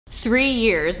3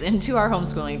 years into our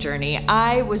homeschooling journey,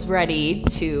 I was ready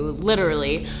to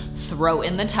literally throw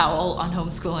in the towel on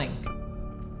homeschooling.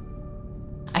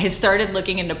 I started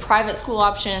looking into private school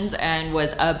options and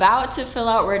was about to fill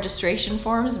out registration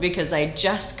forms because I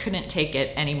just couldn't take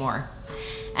it anymore.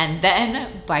 And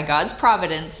then, by God's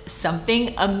providence,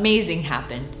 something amazing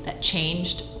happened that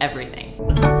changed everything.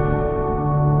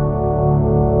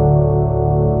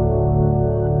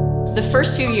 The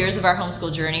first few years of our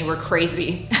homeschool journey were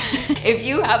crazy. If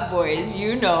you have boys,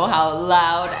 you know how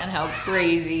loud and how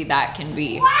crazy that can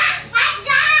be.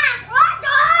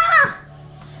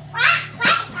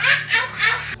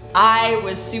 I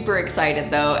was super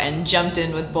excited though and jumped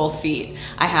in with both feet.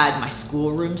 I had my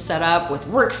schoolroom set up with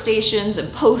workstations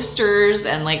and posters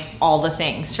and like all the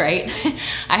things, right?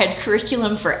 I had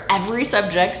curriculum for every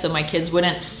subject so my kids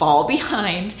wouldn't fall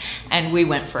behind, and we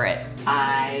went for it.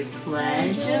 I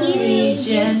pledge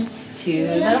allegiance to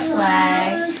the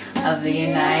flag of the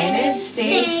United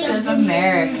States of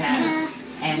America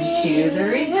and to the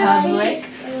republic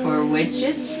for which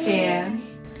it stands.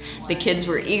 The kids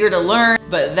were eager to learn,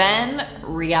 but then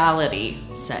reality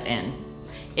set in.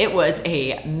 It was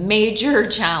a major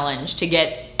challenge to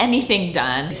get anything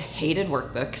done. I hated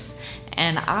workbooks,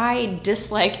 and I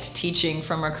disliked teaching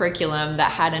from a curriculum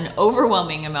that had an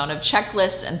overwhelming amount of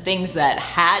checklists and things that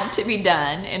had to be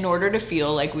done in order to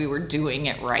feel like we were doing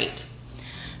it right.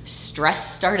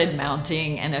 Stress started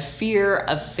mounting and a fear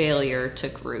of failure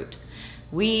took root.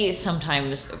 We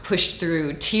sometimes pushed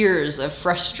through tears of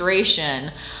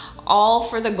frustration, all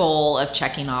for the goal of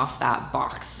checking off that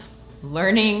box.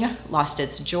 Learning lost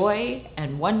its joy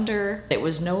and wonder. It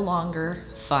was no longer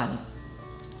fun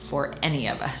for any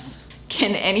of us.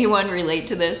 Can anyone relate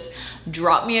to this?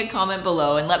 Drop me a comment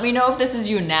below and let me know if this is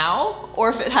you now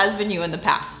or if it has been you in the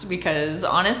past, because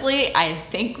honestly, I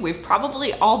think we've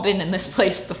probably all been in this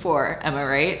place before, am I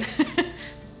right?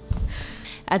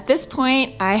 At this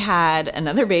point, I had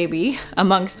another baby,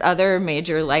 amongst other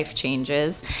major life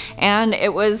changes, and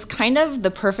it was kind of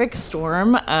the perfect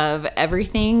storm of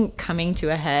everything coming to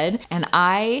a head, and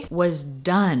I was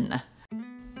done.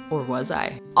 Or was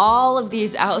I? All of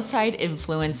these outside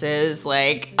influences,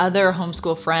 like other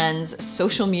homeschool friends,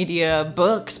 social media,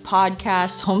 books,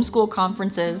 podcasts, homeschool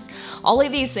conferences, all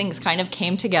of these things kind of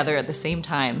came together at the same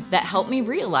time that helped me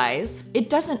realize it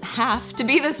doesn't have to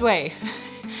be this way.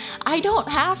 I don't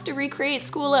have to recreate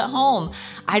school at home.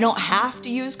 I don't have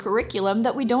to use curriculum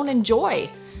that we don't enjoy.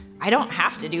 I don't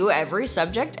have to do every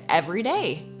subject every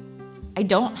day. I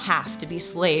don't have to be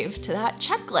slave to that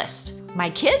checklist. My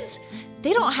kids,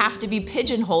 they don't have to be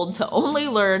pigeonholed to only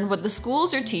learn what the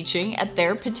schools are teaching at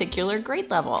their particular grade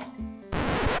level.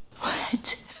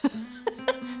 What?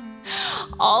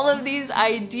 All of these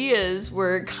ideas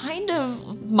were kind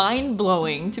of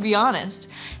mind-blowing, to be honest.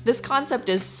 This concept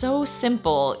is so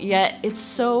simple, yet it's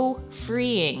so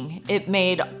freeing. It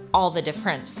made all the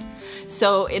difference.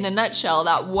 So in a nutshell,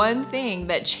 that one thing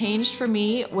that changed for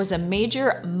me was a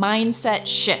major mindset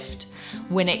shift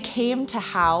when it came to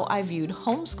how I viewed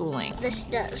homeschooling. This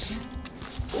does.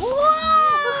 Whoa!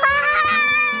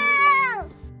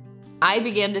 I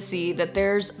began to see that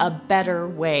there's a better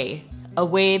way. A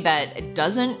way that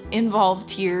doesn't involve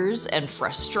tears and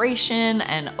frustration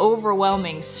and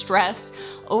overwhelming stress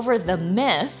over the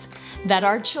myth that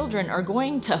our children are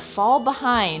going to fall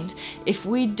behind if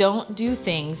we don't do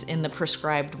things in the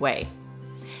prescribed way.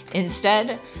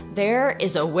 Instead, there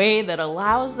is a way that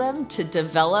allows them to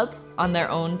develop on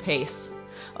their own pace.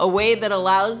 A way that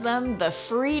allows them the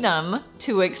freedom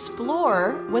to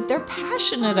explore what they're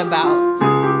passionate about.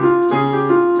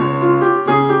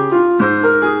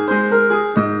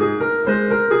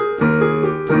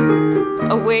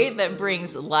 A way that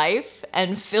brings life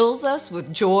and fills us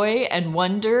with joy and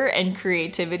wonder and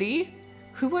creativity.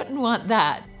 Who wouldn't want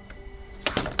that?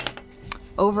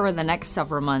 Over the next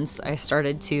several months, I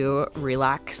started to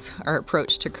relax our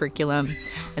approach to curriculum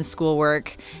and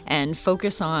schoolwork and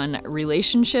focus on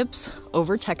relationships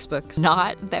over textbooks.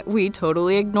 Not that we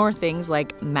totally ignore things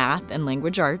like math and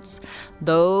language arts.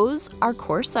 Those are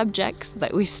core subjects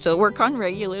that we still work on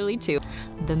regularly too.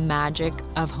 The magic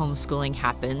of homeschooling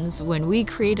happens when we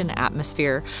create an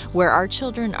atmosphere where our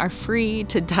children are free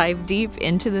to dive deep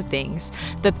into the things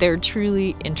that they're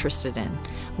truly interested in.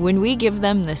 When we give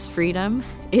them this freedom,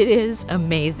 it is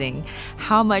amazing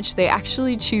how much they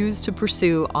actually choose to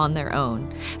pursue on their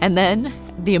own. And then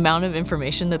the amount of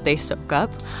information that they soak up,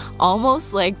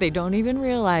 almost like they don't even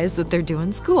realize that they're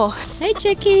doing school. Hey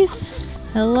chickies,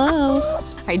 hello.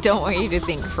 I don't want you to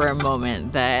think for a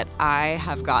moment that I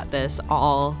have got this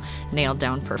all nailed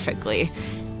down perfectly.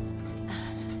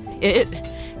 It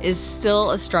is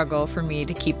still a struggle for me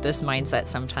to keep this mindset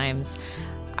sometimes.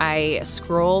 I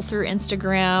scroll through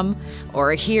Instagram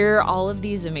or hear all of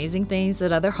these amazing things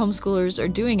that other homeschoolers are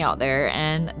doing out there,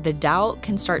 and the doubt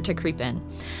can start to creep in.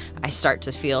 I start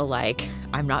to feel like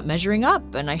I'm not measuring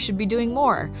up and I should be doing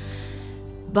more.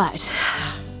 But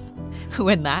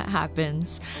when that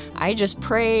happens, I just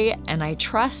pray and I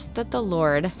trust that the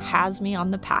Lord has me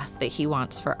on the path that He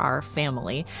wants for our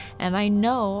family, and I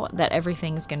know that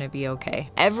everything's gonna be okay.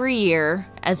 Every year,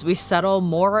 as we settle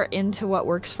more into what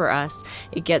works for us,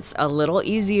 it gets a little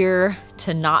easier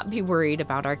to not be worried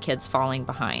about our kids falling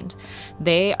behind.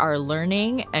 They are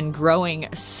learning and growing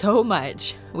so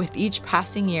much with each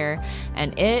passing year,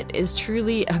 and it is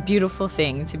truly a beautiful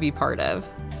thing to be part of.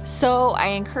 So I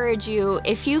encourage you,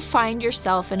 if you find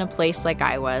yourself in a place like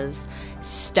I was,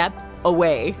 step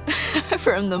away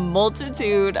from the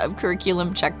multitude of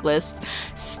curriculum checklists.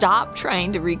 Stop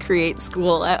trying to recreate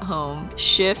school at home.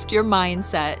 Shift your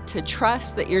mindset to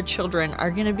trust that your children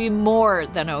are going to be more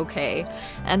than okay,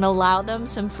 and allow them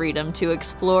some freedom to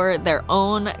explore their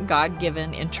own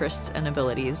God-given interests and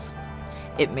abilities.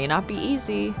 It may not be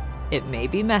easy, it may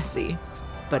be messy,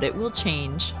 but it will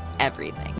change everything.